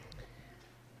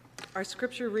Our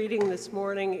scripture reading this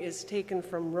morning is taken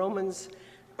from Romans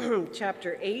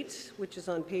chapter 8, which is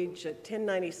on page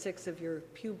 1096 of your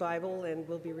Pew Bible, and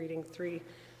we'll be reading three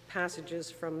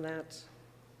passages from that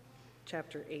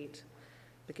chapter 8,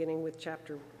 beginning with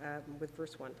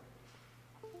verse 1.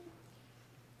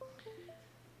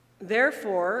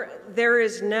 Therefore, there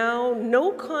is now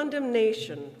no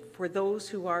condemnation for those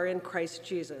who are in Christ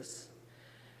Jesus,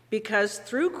 because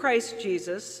through Christ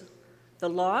Jesus, the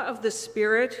law of the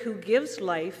Spirit who gives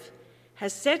life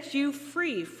has set you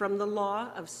free from the law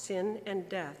of sin and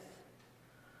death.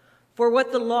 For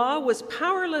what the law was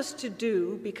powerless to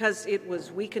do because it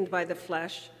was weakened by the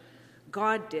flesh,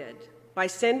 God did, by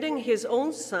sending his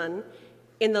own Son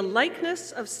in the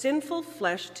likeness of sinful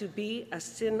flesh to be a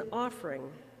sin offering.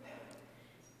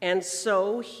 And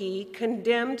so he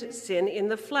condemned sin in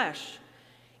the flesh,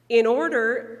 in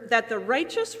order that the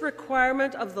righteous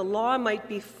requirement of the law might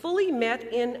be fully met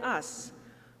in us,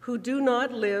 who do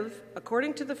not live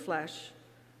according to the flesh,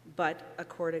 but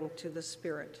according to the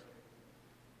Spirit.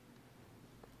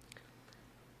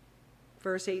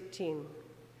 Verse 18.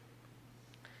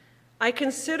 I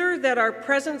consider that our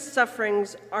present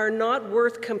sufferings are not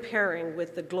worth comparing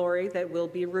with the glory that will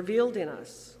be revealed in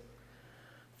us.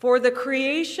 For the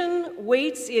creation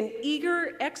waits in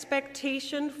eager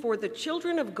expectation for the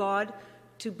children of God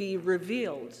to be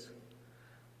revealed.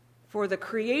 For the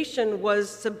creation was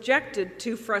subjected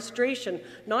to frustration,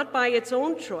 not by its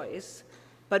own choice,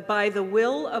 but by the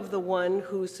will of the one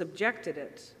who subjected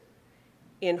it,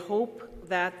 in hope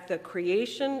that the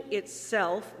creation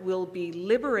itself will be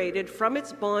liberated from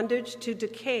its bondage to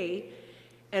decay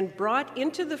and brought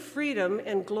into the freedom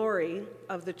and glory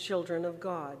of the children of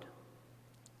God.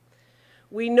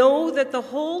 We know that the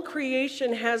whole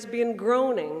creation has been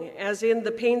groaning, as in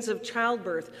the pains of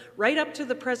childbirth, right up to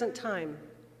the present time.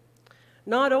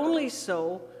 Not only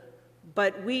so,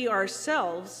 but we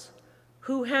ourselves,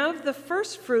 who have the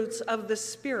first fruits of the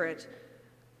Spirit,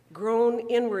 groan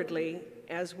inwardly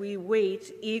as we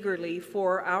wait eagerly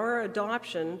for our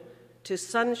adoption to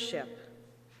sonship,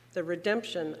 the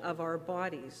redemption of our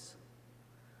bodies.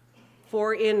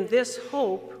 For in this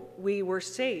hope we were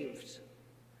saved.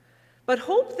 But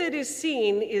hope that is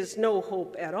seen is no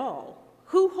hope at all.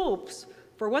 Who hopes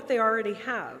for what they already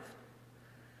have?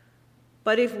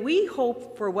 But if we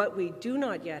hope for what we do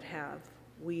not yet have,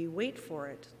 we wait for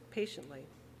it patiently.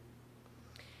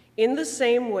 In the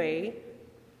same way,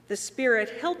 the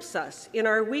Spirit helps us in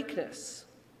our weakness.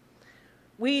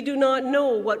 We do not know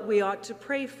what we ought to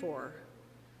pray for,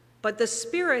 but the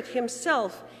Spirit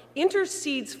himself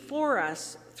intercedes for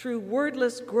us through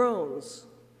wordless groans.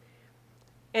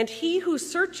 And he who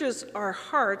searches our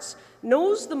hearts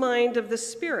knows the mind of the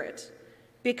Spirit,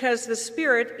 because the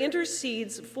Spirit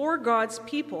intercedes for God's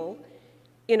people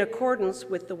in accordance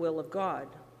with the will of God.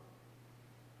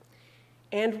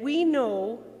 And we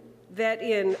know that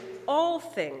in all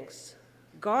things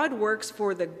God works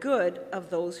for the good of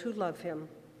those who love him,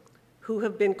 who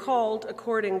have been called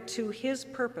according to his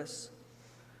purpose.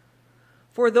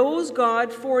 For those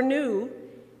God foreknew,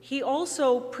 he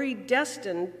also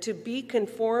predestined to be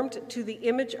conformed to the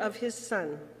image of his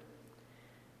Son,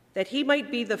 that he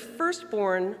might be the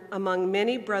firstborn among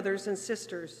many brothers and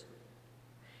sisters.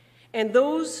 And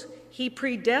those he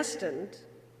predestined,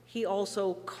 he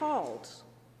also called.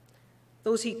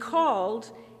 Those he called,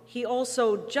 he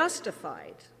also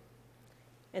justified.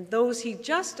 And those he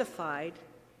justified,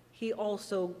 he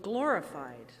also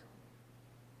glorified.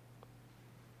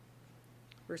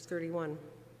 Verse 31.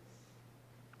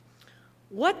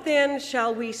 What then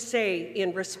shall we say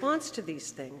in response to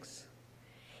these things?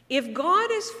 If God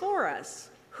is for us,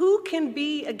 who can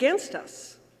be against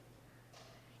us?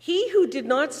 He who did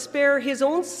not spare his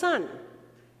own Son,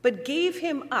 but gave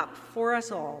him up for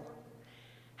us all,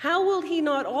 how will he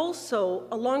not also,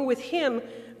 along with him,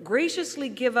 graciously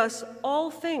give us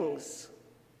all things?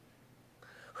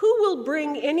 Who will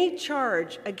bring any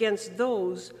charge against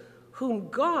those whom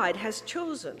God has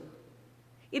chosen?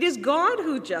 It is God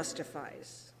who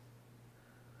justifies.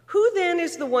 Who then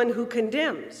is the one who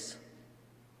condemns?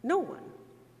 No one.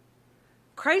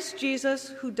 Christ Jesus,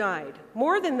 who died,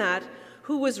 more than that,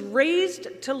 who was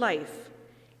raised to life,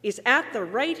 is at the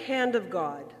right hand of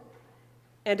God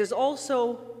and is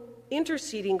also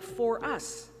interceding for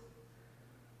us.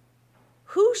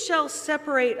 Who shall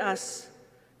separate us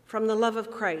from the love of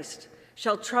Christ?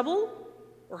 Shall trouble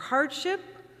or hardship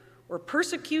or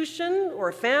persecution,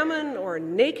 or famine, or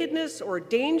nakedness, or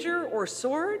danger, or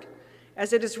sword?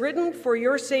 As it is written, for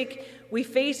your sake we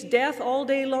face death all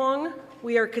day long.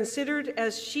 We are considered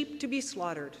as sheep to be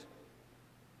slaughtered.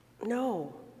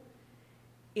 No.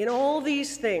 In all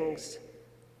these things,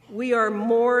 we are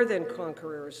more than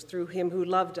conquerors through him who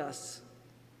loved us.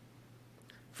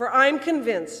 For I'm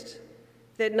convinced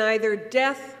that neither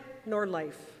death nor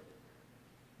life,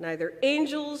 neither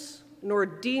angels nor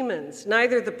demons,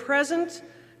 neither the present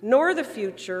nor the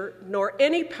future, nor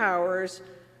any powers,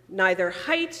 neither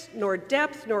height nor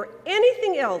depth nor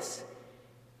anything else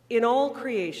in all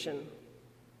creation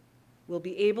will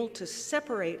be able to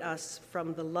separate us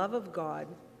from the love of God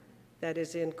that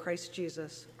is in Christ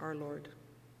Jesus our Lord.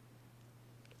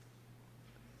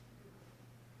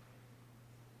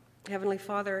 Heavenly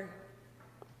Father,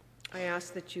 I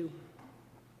ask that you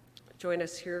join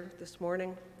us here this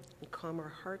morning and calm our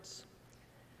hearts.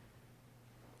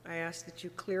 I ask that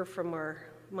you clear from our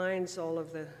minds all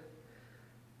of the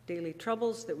daily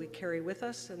troubles that we carry with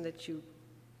us, and that you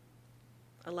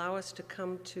allow us to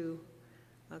come to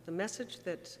the message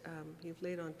that you've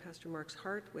laid on Pastor Mark's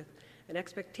heart with an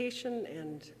expectation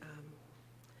and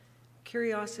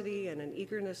curiosity and an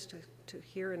eagerness to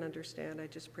hear and understand. I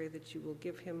just pray that you will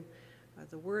give him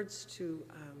the words to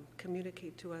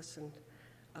communicate to us and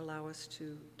allow us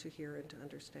to hear and to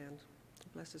understand.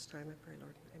 Bless this time, I pray,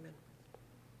 Lord. Amen.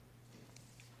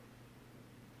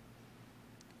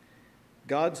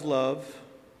 God's love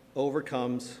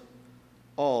overcomes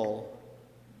all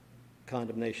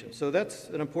condemnation. So that's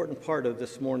an important part of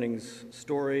this morning's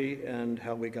story and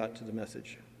how we got to the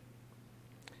message.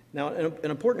 Now,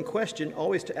 an important question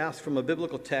always to ask from a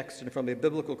biblical text and from a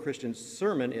biblical Christian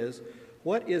sermon is,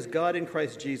 what is God in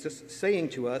Christ Jesus saying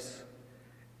to us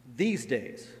these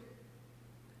days?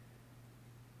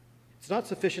 It's not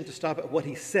sufficient to stop at what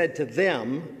he said to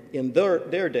them in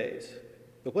their days,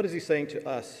 but what is he saying to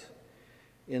us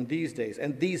in these days?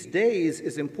 And these days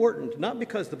is important, not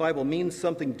because the Bible means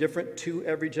something different to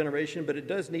every generation, but it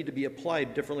does need to be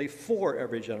applied differently for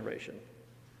every generation.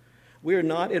 We are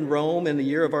not in Rome in the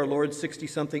year of our Lord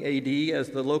 60-something AD as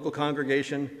the local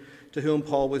congregation to whom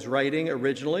Paul was writing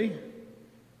originally.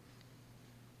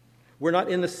 We're not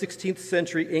in the 16th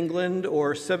century England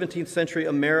or 17th century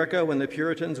America when the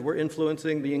Puritans were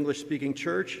influencing the English-speaking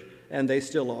church, and they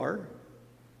still are.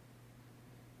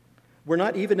 We're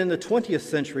not even in the 20th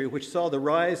century, which saw the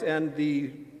rise and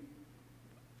the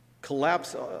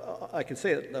collapse, I can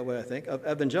say it that way, I think, of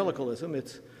evangelicalism.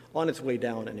 It's on its way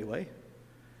down anyway.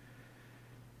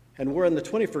 And we're in the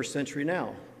 21st century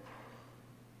now.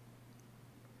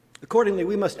 Accordingly,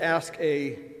 we must ask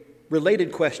a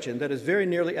related question that is very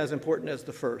nearly as important as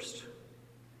the first.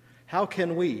 How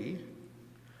can we,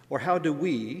 or how do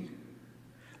we,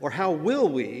 or how will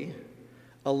we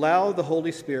allow the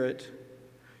Holy Spirit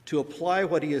to apply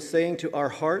what he is saying to our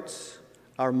hearts,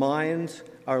 our minds,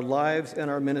 our lives, and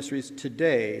our ministries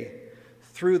today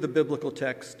through the biblical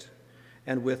text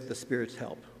and with the Spirit's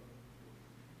help?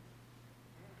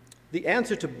 The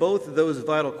answer to both of those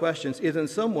vital questions is in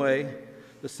some way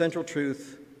the central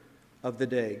truth of the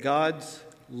day. God's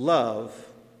love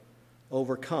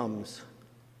overcomes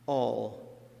all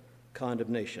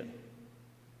condemnation.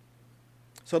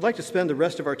 So I'd like to spend the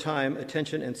rest of our time,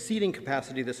 attention, and seating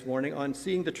capacity this morning on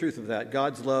seeing the truth of that.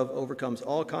 God's love overcomes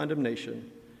all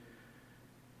condemnation.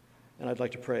 And I'd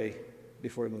like to pray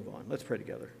before we move on. Let's pray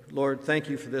together. Lord, thank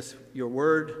you for this, your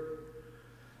word.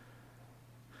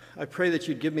 I pray that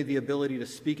you'd give me the ability to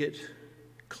speak it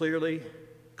clearly,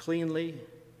 cleanly.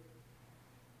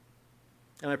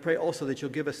 And I pray also that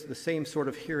you'll give us the same sort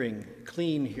of hearing,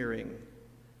 clean hearing,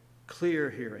 clear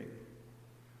hearing.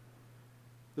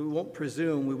 That we won't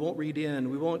presume, we won't read in,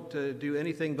 we won't do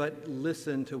anything but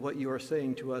listen to what you are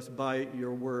saying to us by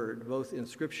your word, both in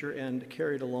Scripture and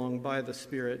carried along by the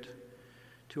Spirit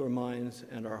to our minds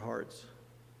and our hearts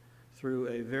through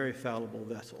a very fallible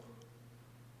vessel.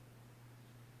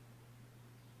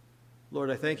 Lord,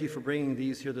 I thank you for bringing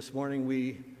these here this morning.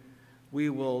 We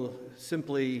will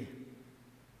simply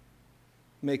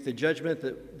make the judgment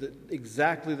that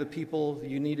exactly the people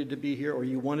you needed to be here or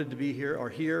you wanted to be here are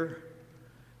here,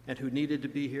 and who needed to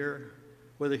be here,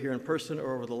 whether here in person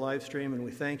or over the live stream. And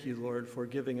we thank you, Lord, for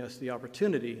giving us the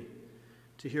opportunity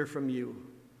to hear from you,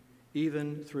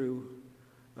 even through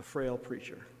a frail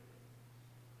preacher.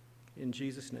 In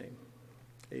Jesus' name,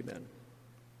 amen.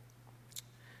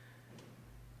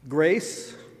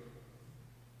 Grace,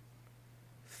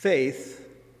 faith,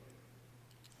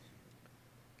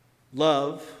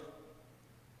 love,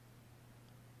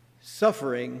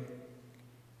 suffering,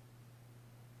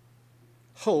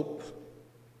 hope,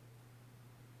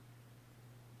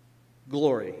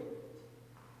 glory.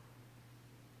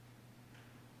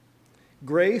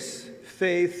 Grace,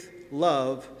 faith,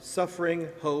 love, suffering,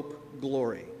 hope,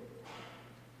 glory.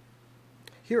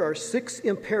 Here are 6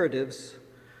 imperatives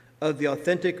of the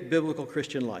authentic biblical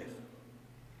Christian life.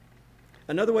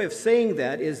 Another way of saying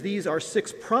that is these are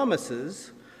 6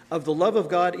 promises of the love of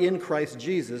God in Christ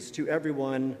Jesus to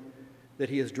everyone that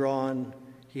he has drawn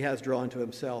to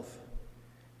himself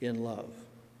in love.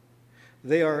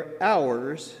 They are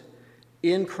ours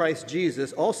in Christ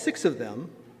Jesus, all 6 of them,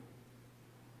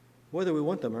 whether we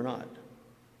want them or not.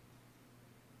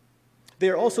 They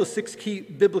are also 6 key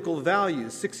biblical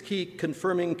values, 6 key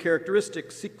confirming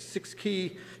characteristics, 6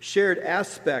 key shared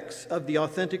aspects of the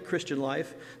authentic Christian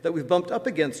life that we've bumped up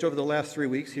against over the last 3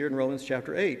 weeks here in Romans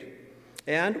chapter 8.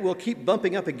 And we'll keep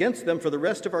bumping up against them for the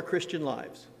rest of our Christian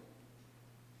lives.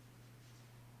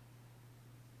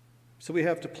 So we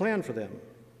have to plan for them.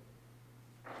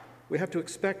 We have to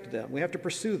expect them. We have to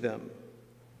pursue them.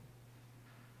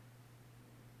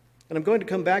 And I'm going to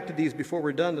come back to these before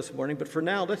we're done this morning, but for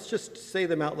now, let's just say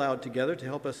them out loud together to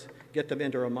help us get them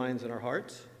into our minds and our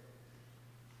hearts.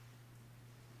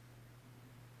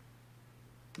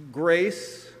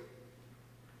 Grace,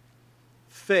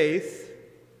 faith,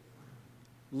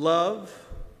 love,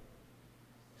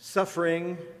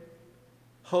 suffering,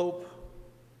 hope,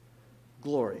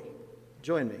 glory.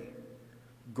 Join me.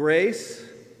 Grace,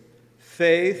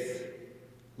 faith,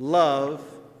 love,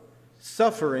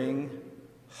 suffering,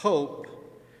 hope,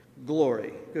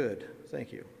 glory. Good.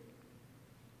 Thank you.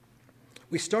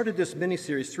 We started this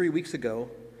mini-series 3 weeks ago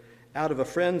out of a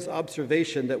friend's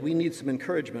observation that we need some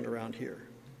encouragement around here.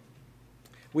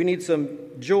 We need some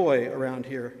joy around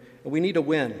here, and we need a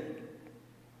win.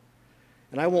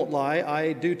 And I won't lie,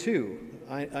 I do too.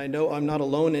 I know I'm not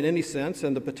alone in any sense,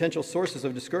 and the potential sources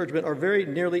of discouragement are very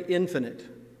nearly infinite.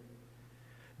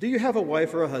 Do you have a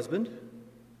wife or a husband?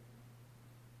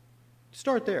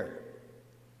 Start there.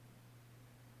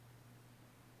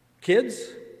 Kids?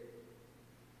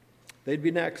 They'd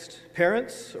be next.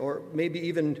 Parents, or maybe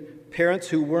even parents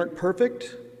who weren't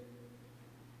perfect?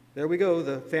 There we go,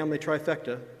 the family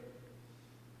trifecta.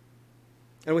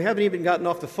 And we haven't even gotten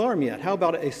off the farm yet. How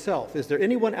about a self? Is there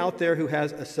anyone out there who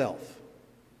has a self?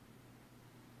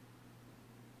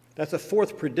 That's a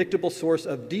 4th predictable source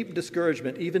of deep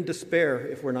discouragement, even despair,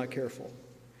 if we're not careful.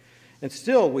 And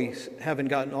still, we haven't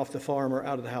gotten off the farm or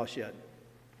out of the house yet.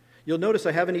 You'll notice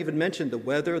I haven't even mentioned the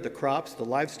weather, the crops, the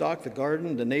livestock, the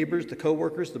garden, the neighbors, the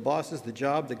coworkers, the bosses, the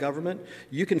job, the government.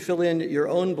 You can fill in your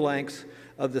own blanks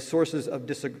of the sources of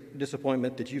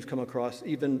disappointment that you've come across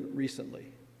even recently.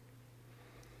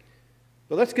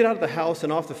 But let's get out of the house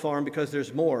and off the farm because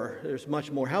there's more. There's much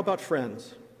more. How about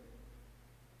friends?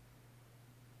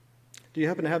 Do you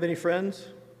happen to have any friends?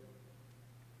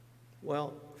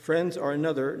 Well, friends are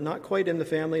another, not quite in the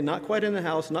family, not quite in the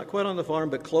house, not quite on the farm,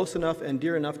 but close enough and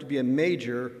dear enough to be a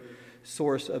major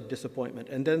source of disappointment.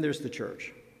 And then there's the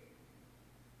church,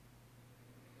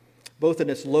 both in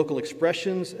its local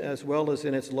expressions as well as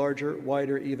in its larger,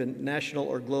 wider, even national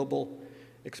or global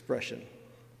expression.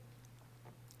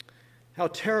 How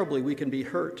terribly we can be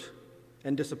hurt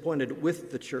and disappointed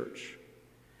with the church,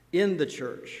 in the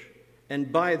church, and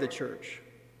by the church,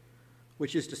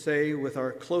 which is to say with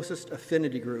our closest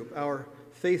affinity group, our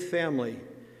faith family,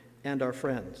 and our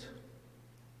friends.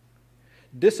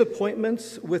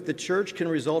 Disappointments with the church can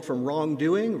result from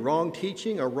wrongdoing, wrong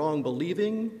teaching, or wrong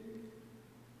believing,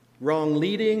 wrong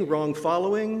leading, wrong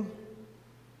following.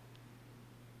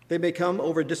 They may come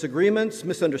over disagreements,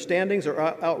 misunderstandings, or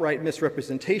outright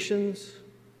misrepresentations.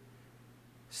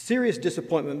 Serious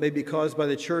disappointment may be caused by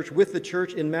the church with the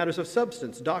church in matters of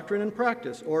substance, doctrine, and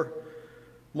practice, or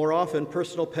more often,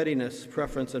 personal pettiness,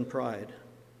 preference, and pride.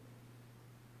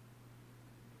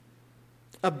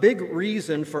 A big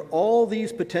reason for all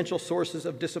these potential sources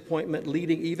of disappointment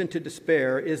leading even to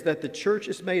despair is that the church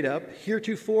is made up,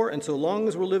 heretofore and so long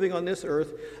as we're living on this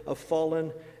earth, of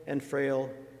fallen and frail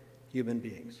human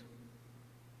beings.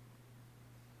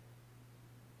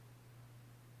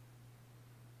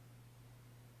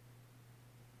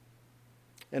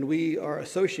 And we are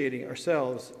associating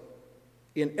ourselves,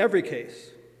 in every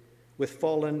case, with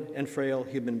fallen and frail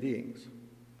human beings.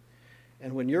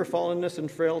 And when your fallenness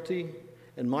and frailty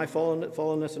and my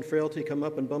fallenness and frailty come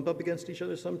up and bump up against each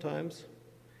other sometimes,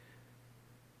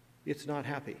 it's not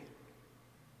happy.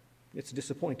 It's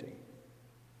disappointing.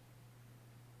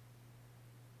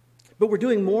 But we're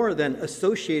doing more than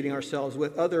associating ourselves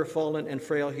with other fallen and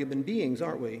frail human beings,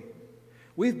 aren't we?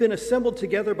 We've been assembled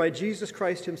together by Jesus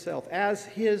Christ himself as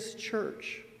his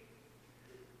church.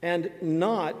 And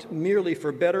not merely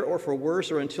for better or for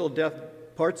worse or until death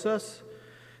parts us.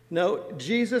 No,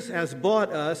 Jesus has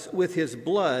bought us with his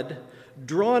blood,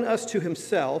 drawn us to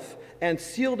himself, and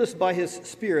sealed us by his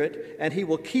Spirit, and he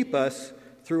will keep us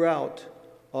throughout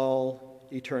all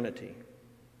eternity.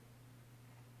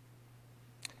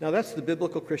 Now that's the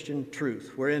biblical Christian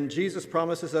truth, wherein Jesus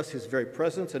promises us his very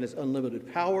presence and his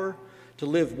unlimited power to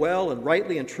live well and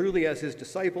rightly and truly as his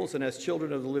disciples and as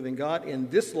children of the living God in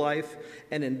this life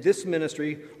and in this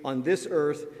ministry on this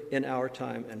earth in our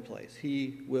time and place.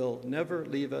 He will never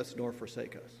leave us nor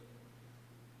forsake us.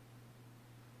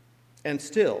 And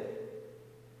still,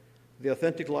 the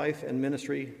authentic life and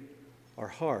ministry are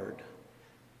hard,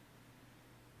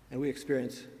 and we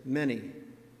experience many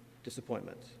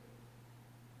disappointments.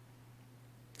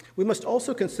 We must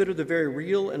also consider the very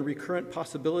real and recurrent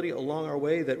possibility along our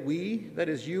way that we, that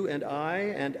is you and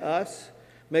I and us,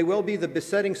 may well be the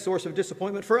besetting source of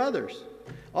disappointment for others.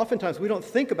 Oftentimes we don't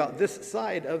think about this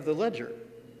side of the ledger.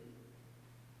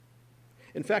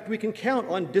 In fact, we can count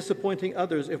on disappointing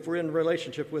others if we're in a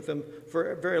relationship with them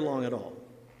for very long at all.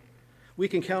 We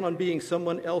can count on being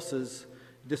someone else's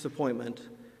disappointment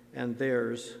and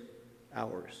theirs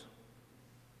ours.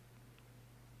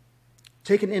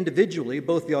 Taken individually,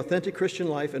 both the authentic Christian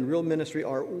life and real ministry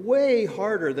are way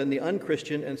harder than the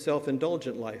unchristian and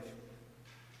self-indulgent life.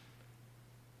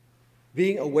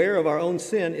 Being aware of our own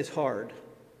sin is hard.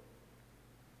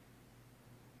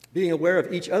 Being aware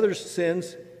of each other's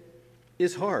sins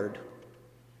is hard.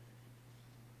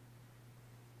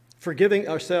 Forgiving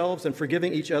ourselves and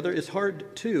forgiving each other is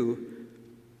hard too.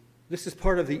 This is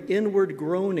part of the inward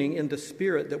groaning in the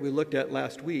Spirit that we looked at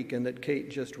last week and that Kate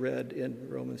just read in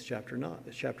Romans chapter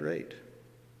 8.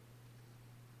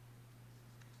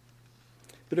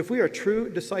 But if we are true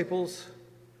disciples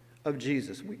of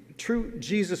Jesus, true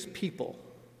Jesus people,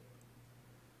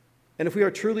 and if we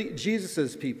are truly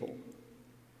Jesus's people,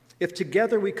 if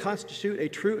together we constitute a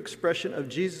true expression of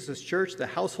Jesus's church, the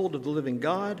household of the living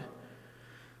God,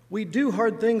 we do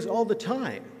hard things all the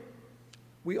time.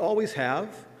 We always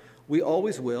have. We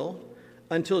always will,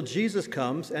 until Jesus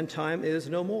comes and time is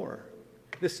no more.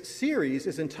 This series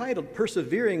is entitled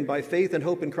Persevering by Faith and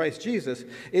Hope in Christ Jesus.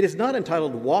 It is not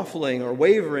entitled Waffling or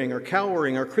Wavering or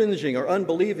Cowering or Cringing or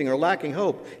Unbelieving or Lacking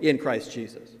Hope in Christ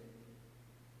Jesus.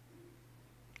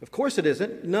 Of course it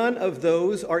isn't. None of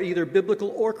those are either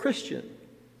biblical or Christian.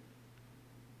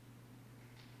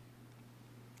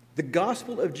 The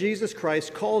gospel of Jesus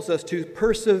Christ calls us to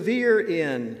persevere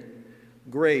in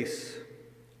grace,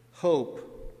 hope,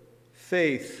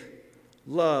 faith,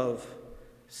 love,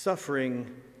 suffering,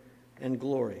 and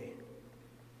glory.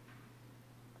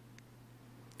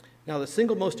 Now, the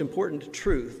single most important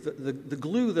truth, the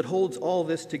glue that holds all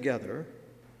this together,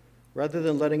 rather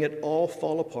than letting it all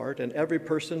fall apart and every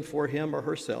person for him or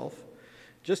herself,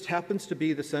 just happens to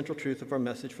be the central truth of our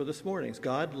message for this morning.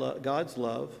 God's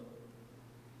love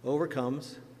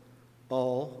overcomes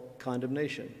all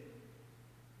condemnation.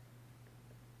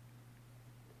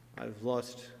 I've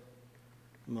lost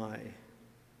my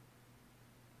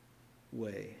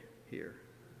way here.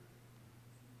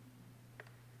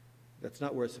 That's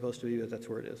not where it's supposed to be, but that's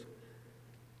where it is.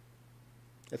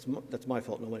 That's my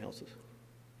fault, no one else's.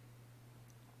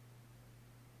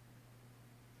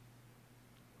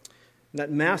 That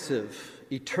massive,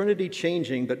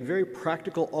 eternity-changing, but very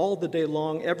practical, all the day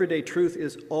long, everyday truth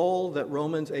is all that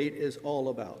Romans 8 is all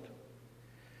about.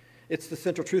 It's the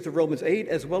central truth of Romans 8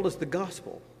 as well as the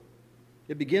gospel.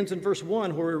 It begins in verse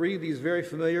 1 where we read these very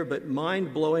familiar but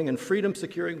mind-blowing and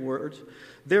freedom-securing words.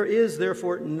 There is,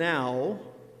 therefore, now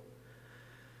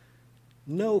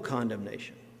no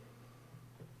condemnation.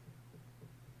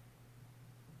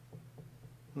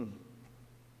 I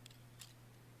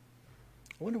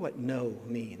wonder what no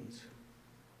means.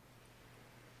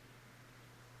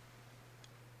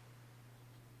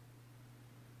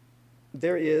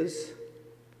 There is,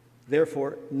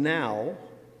 therefore, now,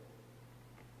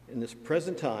 in this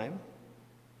present time,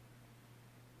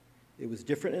 it was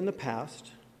different in the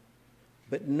past,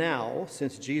 but now,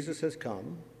 since Jesus has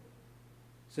come,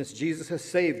 since Jesus has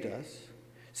saved us,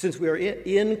 since we are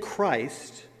in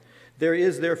Christ, there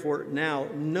is therefore now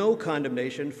no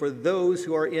condemnation for those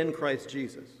who are in Christ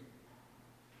Jesus.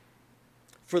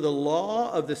 For the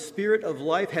law of the Spirit of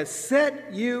life has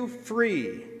set you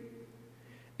free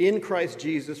in Christ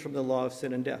Jesus from the law of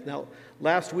sin and death. Now,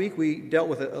 last week we dealt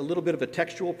with a little bit of a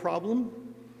textual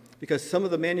problem because some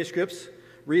of the manuscripts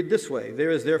read this way: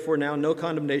 there is therefore now no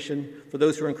condemnation for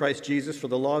those who are in Christ Jesus, for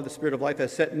the law of the Spirit of life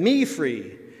has set me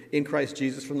free in Christ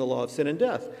Jesus from the law of sin and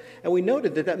death. And we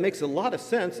noted that makes a lot of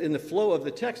sense in the flow of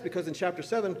the text because in chapter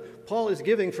 7, Paul is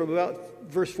giving from about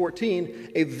verse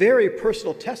 14 a very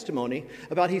personal testimony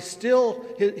about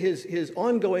his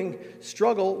ongoing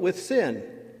struggle with sin.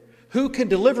 Who can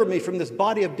deliver me from this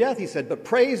body of death, he said, but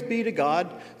praise be to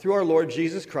God through our Lord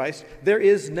Jesus Christ. There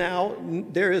is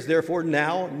therefore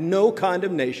now no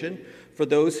condemnation for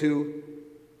those who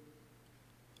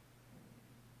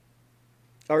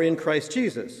are in Christ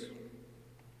Jesus.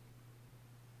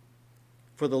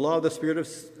 For the law of the Spirit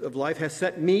of life has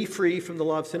set me free from the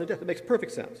law of sin and death. It makes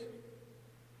perfect sense.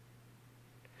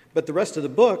 But the rest of the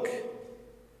book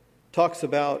talks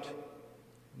about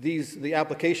the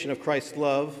application of Christ's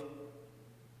love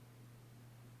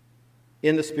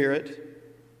in the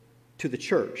Spirit to the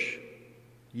church.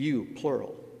 You,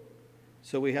 plural.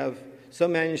 So we have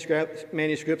some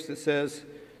manuscripts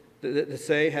that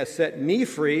say has set me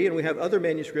free, and we have other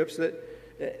manuscripts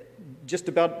that just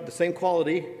about the same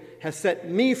quality, has set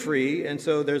me free, and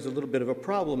so there's a little bit of a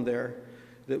problem there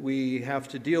that we have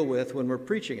to deal with when we're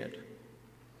preaching it.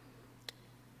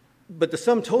 But the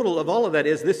sum total of all of that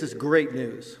is this is great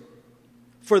news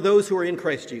for those who are in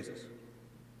Christ Jesus.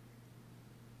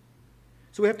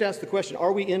 So we have to ask the question,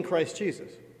 are we in Christ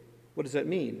Jesus? What does that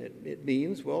mean? It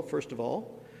means, well, first of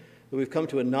all, that we've come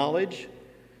to a knowledge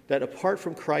that apart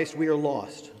from Christ we are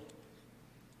lost.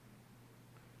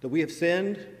 That we have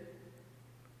sinned.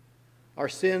 Our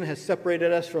sin has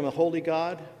separated us from a holy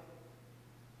God.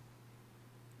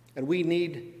 And we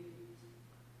need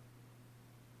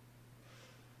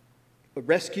a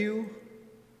rescue.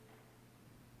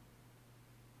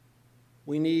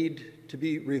 We need to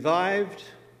be revived.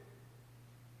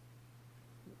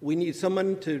 We need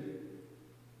someone to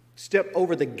step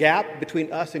over the gap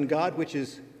between us and God, which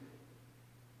is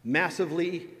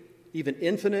massively, even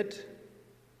infinite.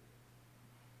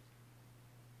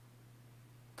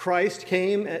 Christ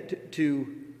came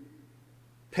to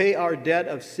pay our debt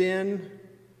of sin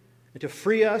and to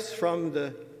free us from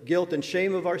the guilt and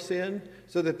shame of our sin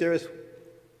so that there is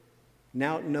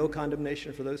now no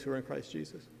condemnation for those who are in Christ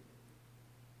Jesus.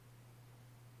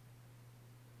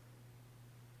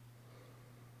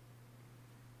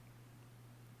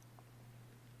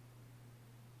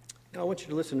 Now I want you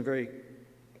to listen very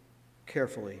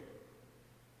carefully.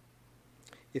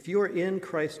 If you are in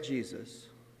Christ Jesus,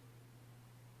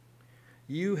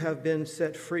 you have been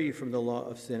set free from the law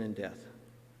of sin and death.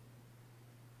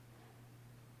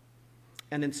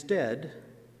 And instead,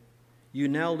 you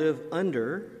now live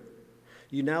under,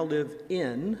 you now live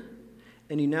in,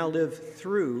 and you now live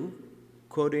through,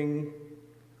 quoting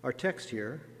our text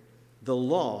here, the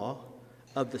law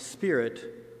of the Spirit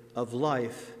of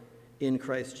life in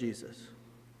Christ Jesus.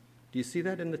 Do you see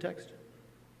that in the text?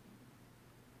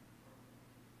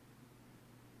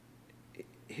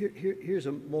 Here's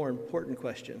a more important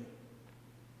question.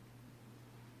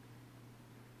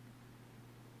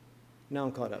 Now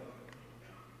I'm caught up.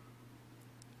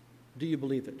 Do you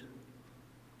believe it?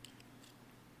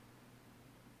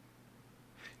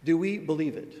 Do we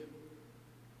believe it?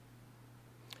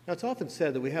 Now, it's often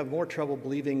said that we have more trouble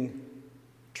believing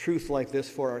truth like this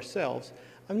for ourselves.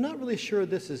 I'm not really sure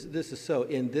this is so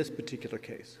in this particular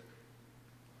case.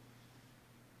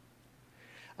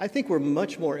 I think we're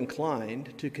much more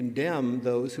inclined to condemn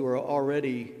those who are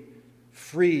already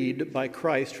freed by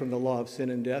Christ from the law of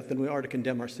sin and death than we are to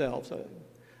condemn ourselves. I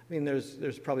mean,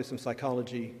 there's probably some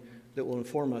psychology that will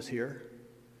inform us here.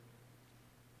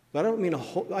 But I don't mean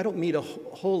a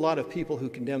whole lot of people who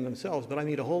condemn themselves, but I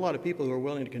mean a whole lot of people who are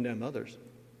willing to condemn others.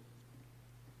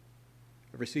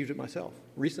 I've received it myself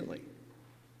recently.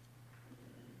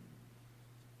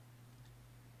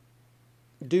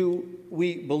 Do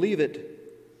we believe it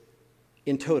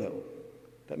in toto?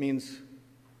 That means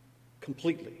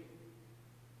completely.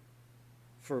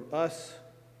 For us,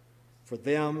 for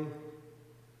them,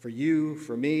 for you,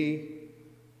 for me.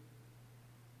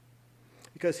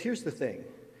 Because here's the thing.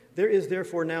 There is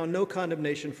therefore now no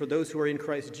condemnation for those who are in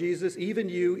Christ Jesus, even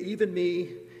you, even me,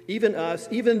 even us,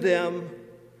 even them.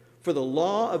 For the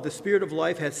law of the Spirit of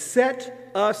life has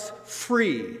set us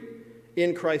free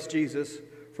in Christ Jesus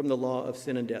from the law of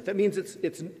sin and death. That means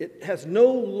it has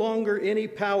no longer any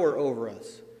power over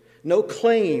us, no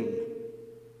claim.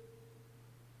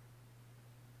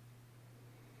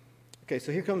 Okay,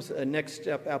 so here comes a next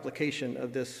step application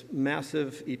of this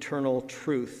massive eternal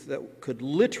truth that could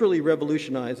literally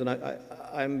revolutionize, and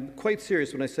I'm quite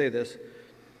serious when I say this,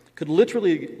 could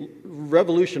literally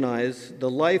revolutionize the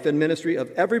life and ministry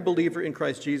of every believer in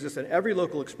Christ Jesus and every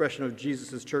local expression of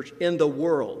Jesus' church in the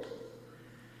world.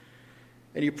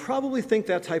 And you probably think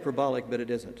that's hyperbolic, but it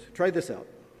isn't. Try this out.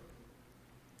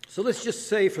 So let's just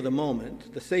say for the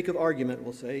moment, the sake of argument,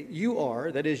 we'll say, you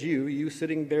are, that is you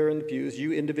sitting there in the pews,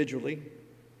 you individually,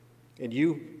 and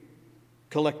you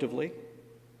collectively,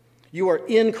 you are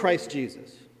in Christ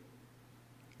Jesus.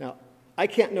 Now, I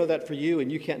can't know that for you, and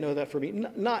you can't know that for me.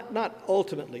 Not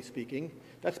ultimately speaking.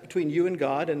 That's between you and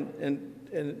God, and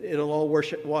it'll all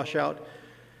wash out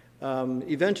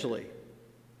eventually.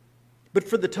 But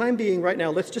for the time being right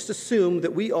now, let's just assume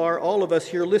that we are, all of us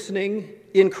here listening,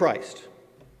 in Christ.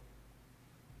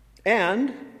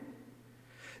 And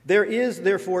there is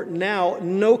therefore now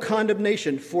no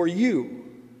condemnation for you,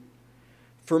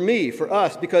 for me, for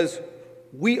us, because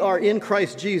we are in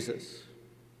Christ Jesus.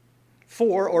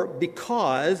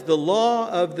 Because the law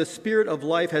of the Spirit of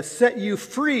life has set you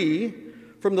free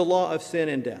from the law of sin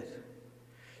and death.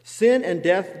 Sin and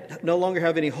death no longer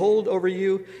have any hold over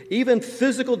you. Even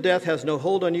physical death has no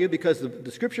hold on you, because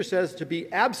the Scripture says to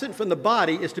be absent from the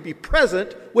body is to be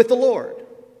present with the Lord.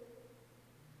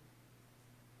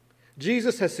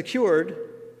 Jesus has secured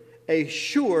a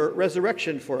sure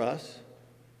resurrection for us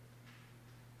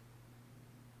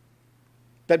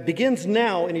that begins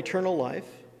now in eternal life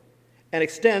and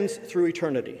extends through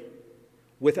eternity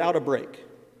without a break,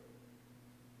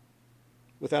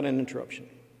 without an interruption.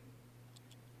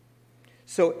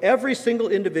 So every single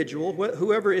individual,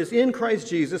 whoever is in Christ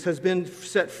Jesus, has been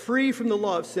set free from the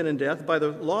law of sin and death by the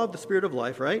law of the Spirit of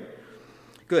life, right?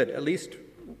 Good. At least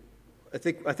I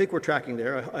think we're tracking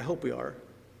there. I hope we are.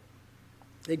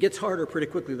 It gets harder pretty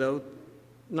quickly, though,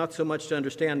 not so much to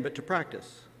understand, but to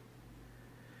practice.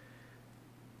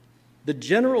 The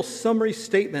general summary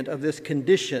statement of this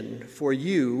condition for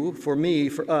you, for me,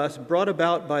 for us, brought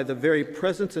about by the very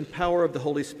presence and power of the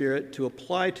Holy Spirit to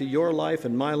apply to your life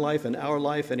and my life and our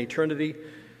life and eternity,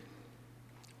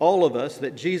 all of us,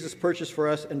 that Jesus purchased for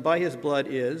us and by his blood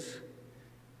is,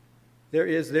 there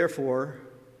is therefore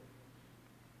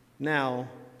now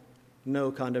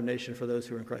no condemnation for those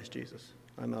who are in Christ Jesus.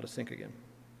 I'm out of sync again.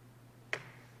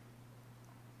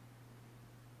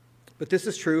 But this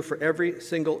is true for every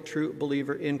single true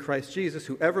believer in Christ Jesus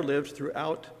who ever lived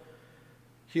throughout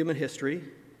human history.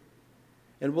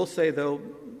 And we'll say, though,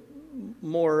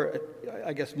 more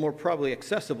probably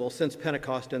accessible since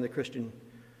Pentecost and the Christian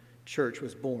church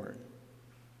was born.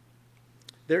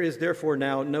 There is therefore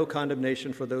now no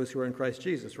condemnation for those who are in Christ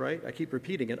Jesus, right? I keep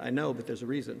repeating it, I know, but there's a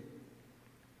reason.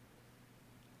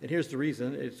 And here's the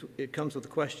reason. It comes with a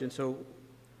question. So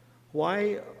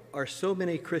why are so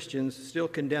many Christians still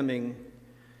condemning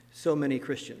so many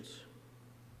Christians?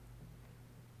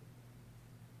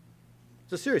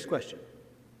 It's a serious question.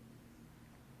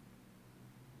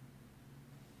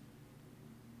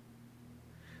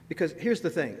 Because here's the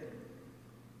thing.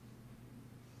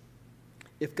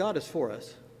 If God is for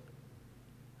us,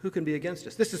 who can be against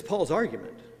us? This is Paul's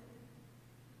argument.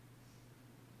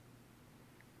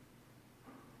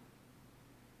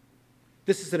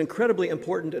 This is an incredibly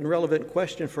important and relevant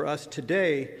question for us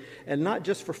today, and not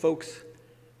just for folks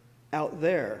out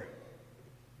there.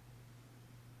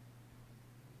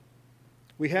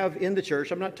 We have in the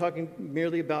church, I'm not talking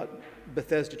merely about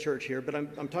Bethesda Church here, but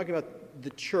I'm talking about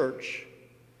the church.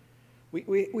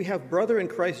 We have brother in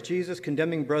Christ Jesus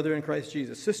condemning brother in Christ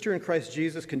Jesus, sister in Christ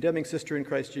Jesus condemning sister in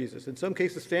Christ Jesus, in some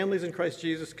cases families in Christ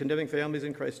Jesus condemning families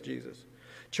in Christ Jesus,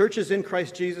 churches in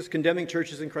Christ Jesus condemning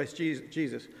churches in Christ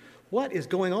Jesus. What is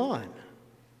going on?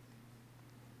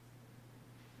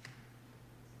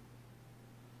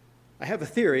 I have a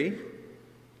theory.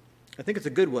 I think it's a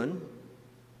good one.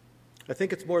 I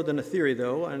think it's more than a theory,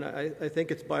 though, and I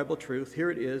think it's Bible truth. Here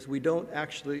it is. We don't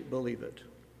actually believe it.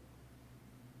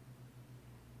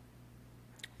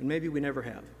 And maybe we never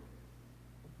have.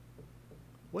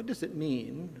 What does it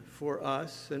mean for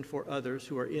us and for others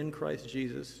who are in Christ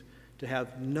Jesus to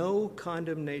have no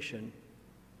condemnation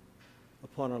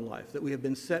upon our life, that we have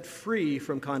been set free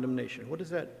from condemnation? What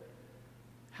does that,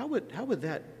 how would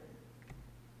that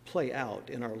play out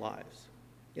in our lives,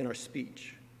 in our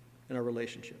speech, in our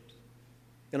relationships,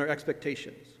 in our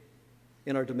expectations,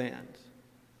 in our demands?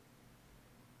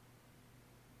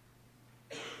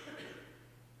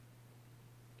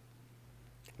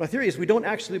 My theory is we don't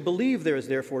actually believe there is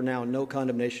therefore now no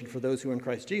condemnation for those who are in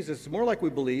Christ Jesus. It's more like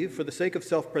we believe, for the sake of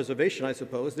self-preservation, I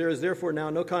suppose, there is therefore now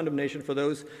no condemnation for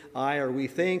those I or we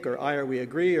think, or I or we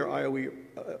agree, or I or we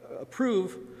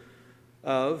approve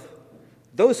of.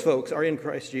 Those folks are in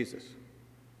Christ Jesus,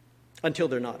 until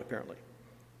they're not, apparently.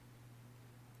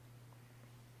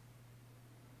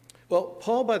 Well,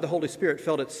 Paul, by the Holy Spirit,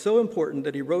 felt it so important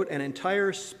that he wrote an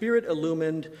entire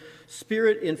Spirit-illumined,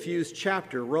 Spirit-infused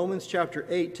chapter, Romans chapter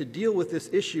 8, to deal with this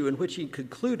issue, in which he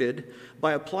concluded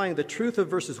by applying the truth of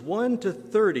verses 1 to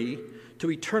 30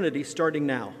 to eternity starting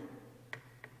now.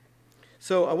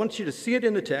 So I want you to see it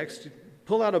in the text.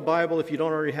 Pull out a Bible if you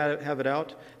don't already have it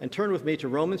out, and turn with me to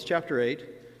Romans chapter 8,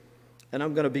 and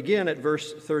I'm going to begin at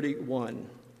verse 31.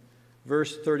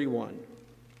 Verse 31.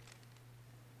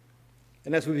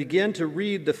 And as we begin to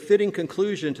read the fitting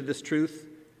conclusion to this truth,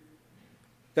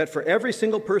 that for every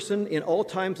single person in all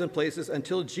times and places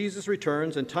until Jesus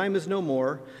returns and time is no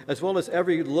more, as well as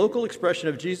every local expression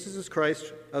of Jesus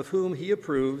Christ of whom he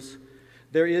approves,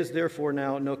 There is therefore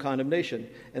now no condemnation.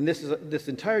 And this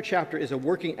entire chapter is a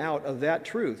working out of that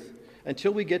truth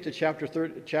until we get to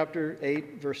chapter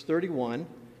 8, verse 31,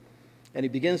 and he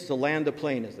begins to land the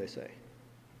plane, as they say.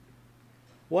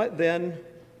 What then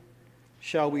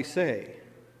shall we say?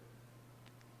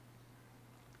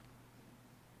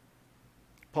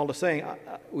 Paul is saying,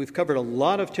 we've covered a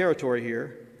lot of territory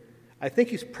here. I think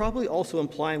he's probably also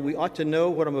implying we ought to know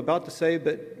what I'm about to say,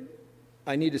 but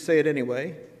I need to say it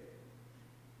anyway.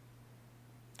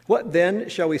 What then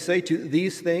shall we say to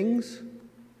these things?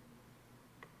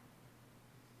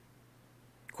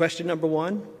 Question number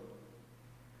one,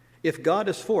 if God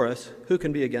is for us, who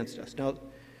can be against us? Now,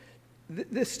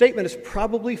 this statement is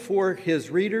probably for his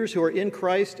readers who are in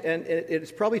Christ, and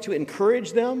it's probably to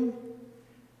encourage them,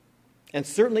 and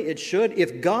certainly it should.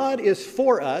 If God is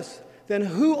for us, then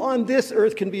who on this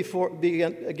earth can be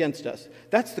against us?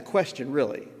 That's the question,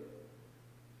 really.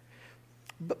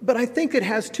 But I think it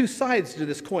has two sides to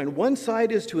this coin. One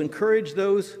side is to encourage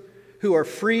those who are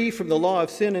free from the law of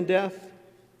sin and death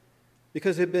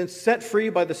because they've been set free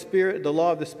by the Spirit, the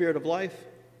law of the Spirit of life.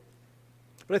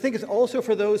 But I think it's also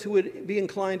for those who would be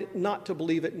inclined not to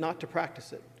believe it, not to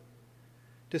practice it.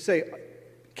 To say,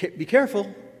 be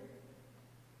careful.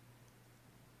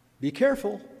 Be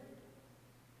careful.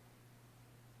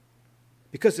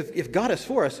 Because if God is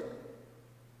for us,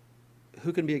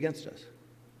 who can be against us?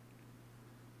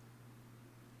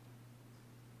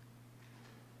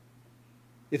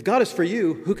 If God is for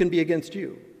you, who can be against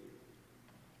you?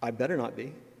 I better not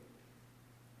be.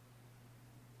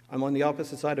 I'm on the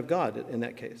opposite side of God in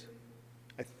that case.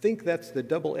 I think that's the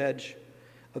double edge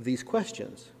of these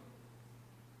questions.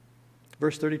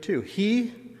 Verse 32,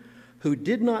 he who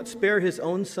did not spare his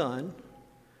own son,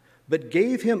 but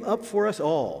gave him up for us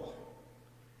all.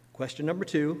 Question number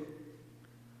two,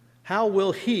 how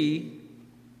will he,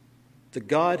 the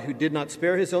God who did not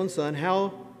spare his own son,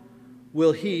 how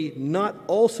will he not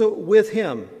also with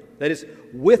him, that is,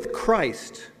 with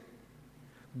Christ,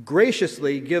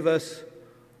 graciously give us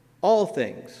all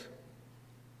things?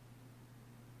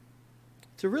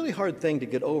 It's a really hard thing to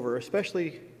get over,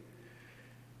 especially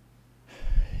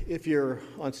if you're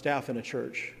on staff in a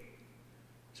church.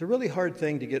 It's a really hard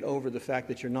thing to get over the fact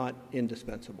that you're not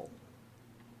indispensable.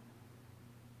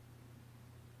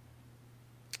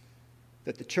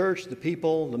 That the church, the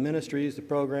people, the ministries, the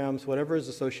programs, whatever is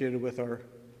associated with our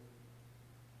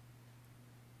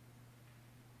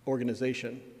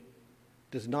organization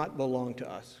does not belong to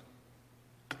us.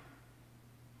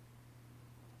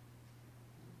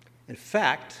 In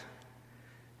fact,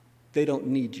 they don't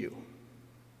need you.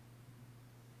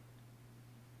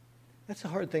 That's a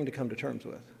hard thing to come to terms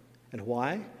with. And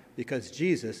why? Because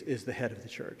Jesus is the head of the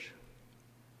church.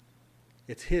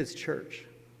 It's his church,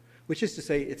 which is to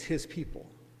say it's his people.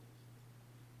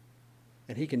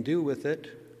 And he can do with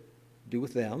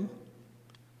them,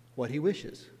 what he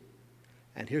wishes.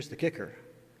 And here's the kicker,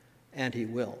 and he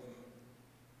will.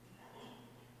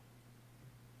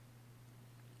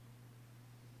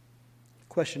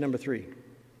 Question number 3.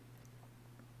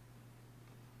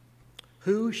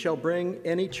 Who shall bring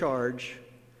any charge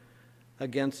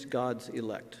against God's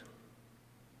elect?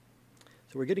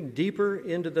 So we're getting deeper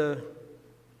into the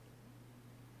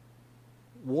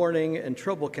warning and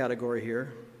trouble category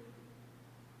here.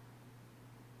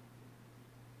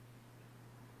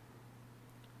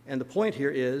 And the point here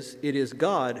is, it is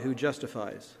God who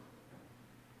justifies.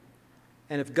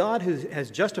 And if God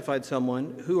has justified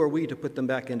someone, who are we to put them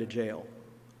back into jail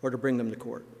or to bring them to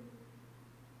court?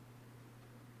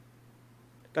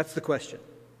 That's the question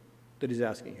that he's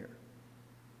asking here.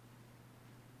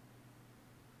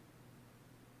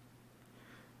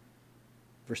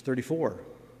 Verse 34.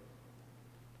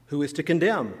 Who is to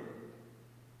condemn?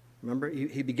 Remember,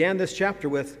 he began this chapter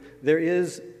with, there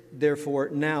is therefore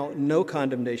now no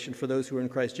condemnation for those who are in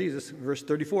Christ Jesus. Verse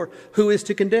 34, who is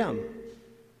to condemn?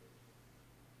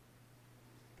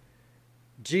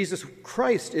 Jesus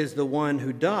Christ is the one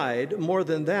who died, more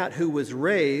than that, who was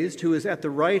raised, who is at the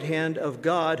right hand of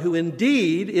God, who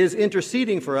indeed is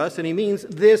interceding for us, and he means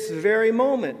this very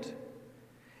moment,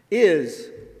 is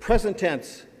present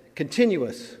tense,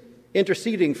 continuous,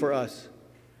 interceding for us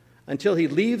until he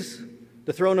leaves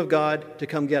the throne of God to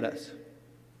come get us.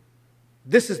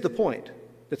 This is the point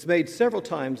that's made several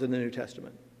times in the New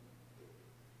Testament,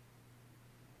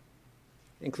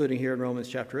 including here in Romans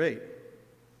chapter 8.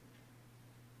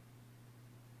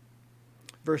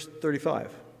 Verse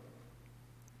 35.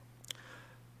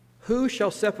 Who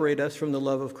shall separate us from the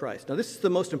love of Christ? Now, this is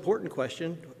the most important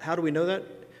question. How do we know that?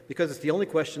 Because it's the only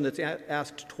question that's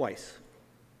asked twice.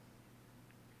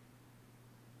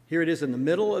 Here it is in the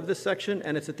middle of this section,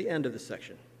 and it's at the end of this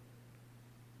section.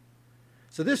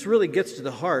 So this really gets to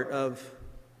the heart of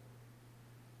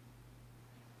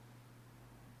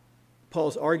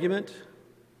Paul's argument.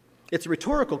 It's a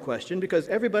rhetorical question because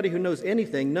everybody who knows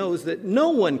anything knows that no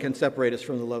one can separate us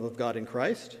from the love of God in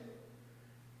Christ.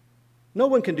 No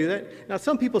one can do that. Now,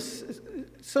 some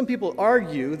people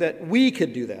argue that we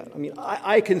could do that. I mean,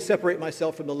 I can separate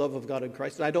myself from the love of God in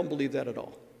Christ, and I don't believe that at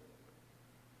all.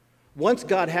 Once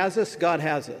God has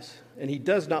us, and he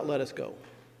does not let us go.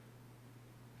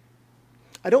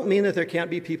 I don't mean that there can't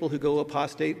be people who go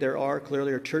apostate. There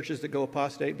clearly are churches that go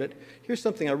apostate, but here's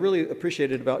something I really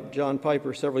appreciated about John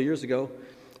Piper several years ago.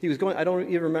 He was going, I don't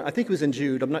even remember, I think it was in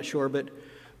Jude, I'm not sure, but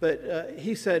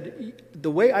he said, the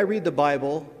way I read the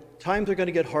Bible, times are going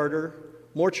to get harder,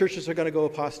 more churches are going to go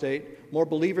apostate, more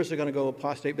believers are going to go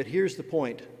apostate, but here's the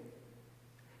point.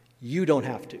 You don't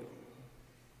have to.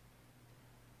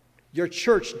 Your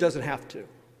church doesn't have to.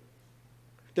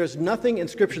 There's nothing in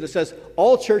Scripture that says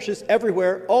all churches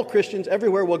everywhere, all Christians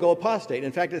everywhere will go apostate.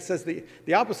 In fact, it says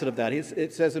the opposite of that.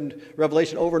 It says in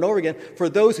Revelation over and over again, for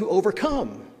those who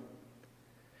overcome.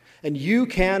 And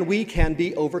we can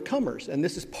be overcomers. And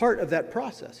this is part of that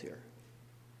process here.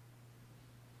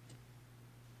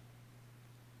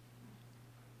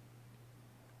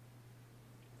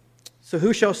 So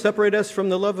who shall separate us from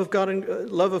the love of God and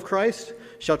love of Christ?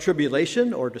 Shall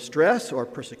tribulation or distress or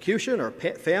persecution or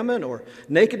famine or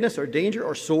nakedness or danger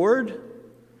or sword?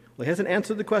 Well, he hasn't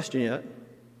answered the question yet.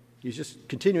 He's just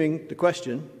continuing the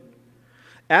question.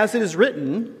 As it is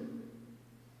written,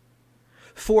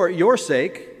 for your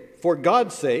sake, for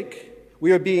God's sake,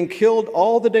 we are being killed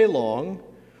all the day long.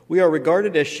 We are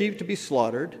regarded as sheep to be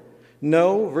slaughtered.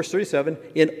 No, verse 37,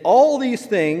 in all these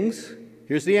things,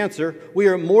 here's the answer. We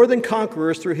are more than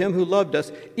conquerors through him who loved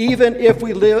us, even if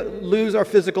we lose our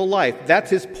physical life. That's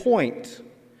his point.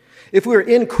 If we are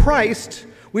in Christ,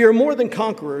 we are more than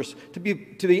conquerors. To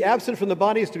be absent from the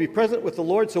body is to be present with the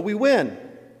Lord, so we win.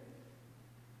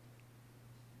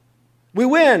 We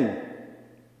win.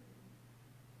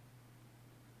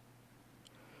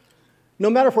 No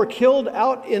matter if we're killed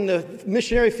out in the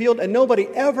missionary field and nobody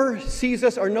ever sees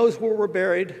us or knows where we're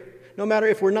buried, no matter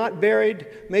if we're not buried,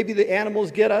 maybe the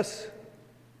animals get us,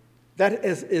 that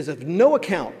is of no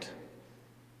account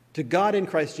to God in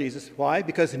Christ Jesus. Why?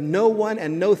 Because no one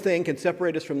and no thing can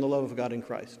separate us from the love of God in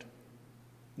Christ.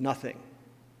 Nothing.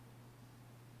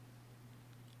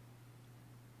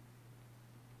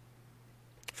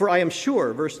 For I am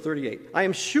sure, verse 38, I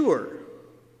am sure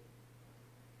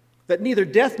that neither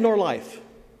death nor life,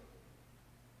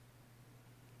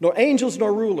 nor angels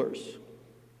nor rulers,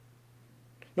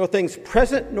 nor things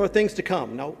present, nor things to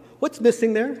come. Now, what's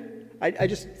missing there? I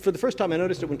just, for the first time, I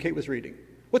noticed it when Kate was reading.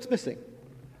 What's missing?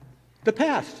 The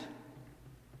past.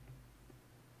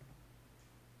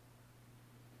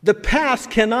 The past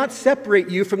cannot separate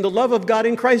you from the love of God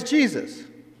in Christ Jesus.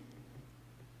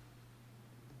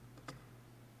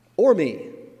 Or me.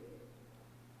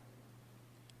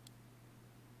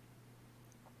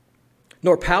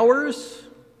 Nor powers,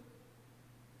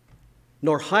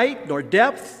 nor height, nor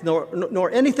depth,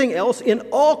 nor anything else in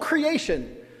all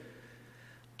creation.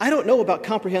 I don't know about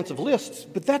comprehensive lists,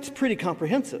 but that's pretty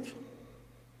comprehensive.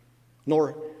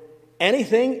 Nor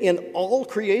anything in all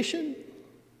creation.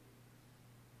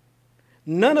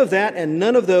 None of that and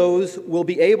none of those will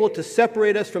be able to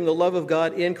separate us from the love of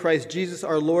God in Christ Jesus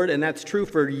our Lord, and that's true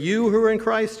for you who are in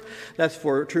Christ. That's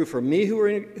true for me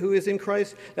who is in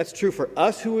Christ. That's true for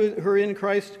us who are in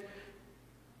Christ.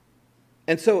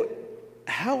 And so,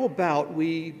 how about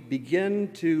we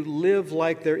begin to live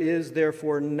like there is,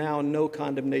 therefore, now no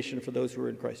condemnation for those who are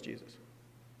in Christ Jesus?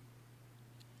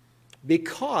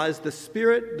 Because the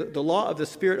Spirit, the law of the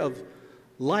Spirit of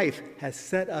life has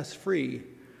set us free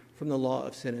from the law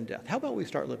of sin and death. How about we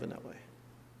start living that way?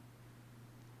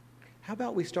 How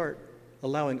about we start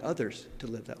allowing others to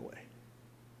live that way?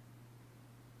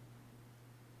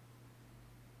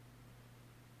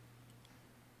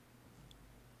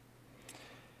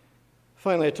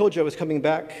 Finally, I told you I was coming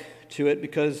back to it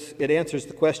because it answers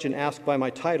the question asked by my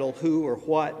title, who or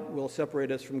what will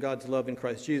separate us from God's love in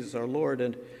Christ Jesus our Lord?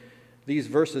 And these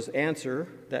verses answer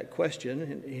that question.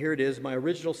 And here it is, my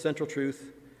original central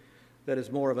truth that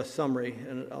is more of a summary.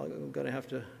 And I'm going to have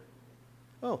to,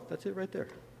 that's it right there.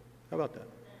 How about that?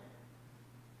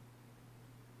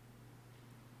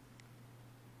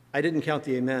 I didn't count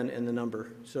the amen in the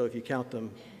number, so if you count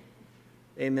them,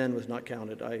 amen was not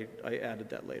counted. I added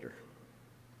that later.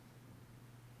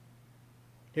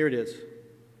 Here it is.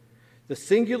 The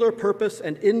singular purpose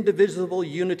and indivisible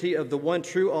unity of the one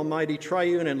true, almighty,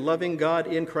 triune, and loving God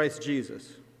in Christ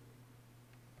Jesus.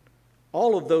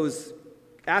 All of those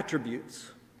attributes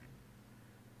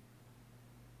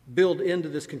build into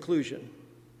this conclusion.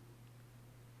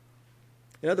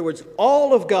 In other words,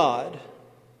 all of God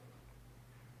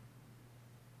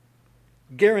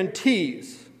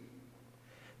guarantees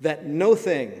that no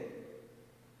thing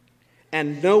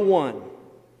and no one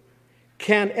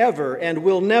can ever and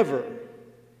will never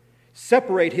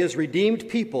separate his redeemed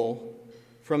people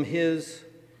from his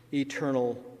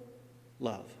eternal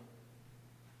love.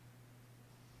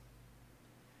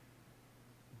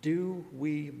 Do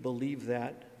we believe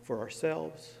that for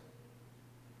ourselves?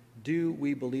 Do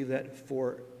we believe that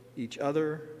for each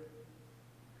other?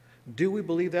 Do we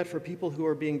believe that for people who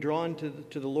are being drawn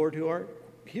to the Lord who aren't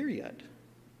here yet?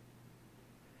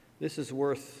 This is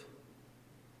worth,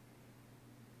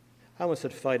 I almost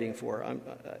said fighting for,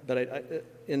 but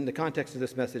in the context of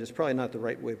this message, it's probably not the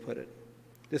right way to put it.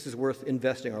 This is worth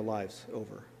investing our lives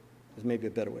over, is maybe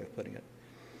a better way of putting it.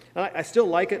 And I still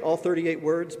like it, all 38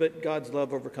 words, but God's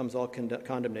love overcomes all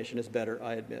condemnation is better,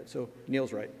 I admit. So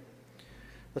Neil's right.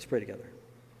 Let's pray together.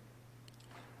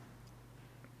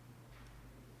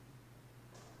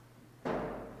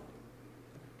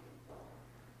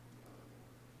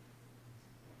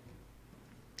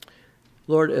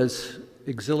 Lord, as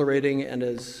exhilarating and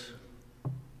as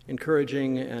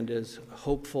encouraging and as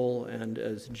hopeful and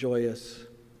as joyous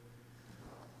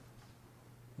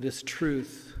this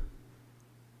truth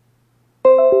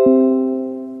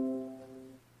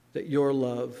that your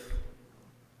love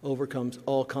overcomes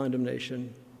all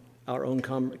condemnation, our own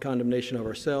condemnation of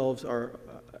ourselves,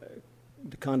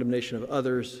 the condemnation of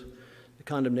others, the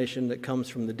condemnation that comes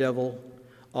from the devil,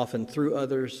 often through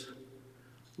others.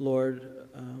 Lord,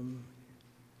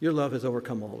 your love has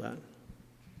overcome all that.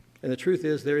 And the truth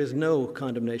is, there is no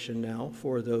condemnation now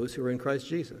for those who are in Christ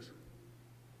Jesus.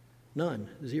 None,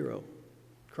 zero.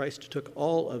 Christ took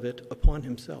all of it upon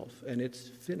himself, and it's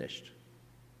finished.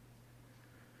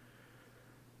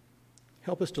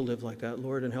 Help us to live like that,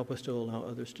 Lord, and help us to allow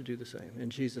others to do the same.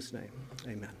 In Jesus' name,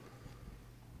 amen.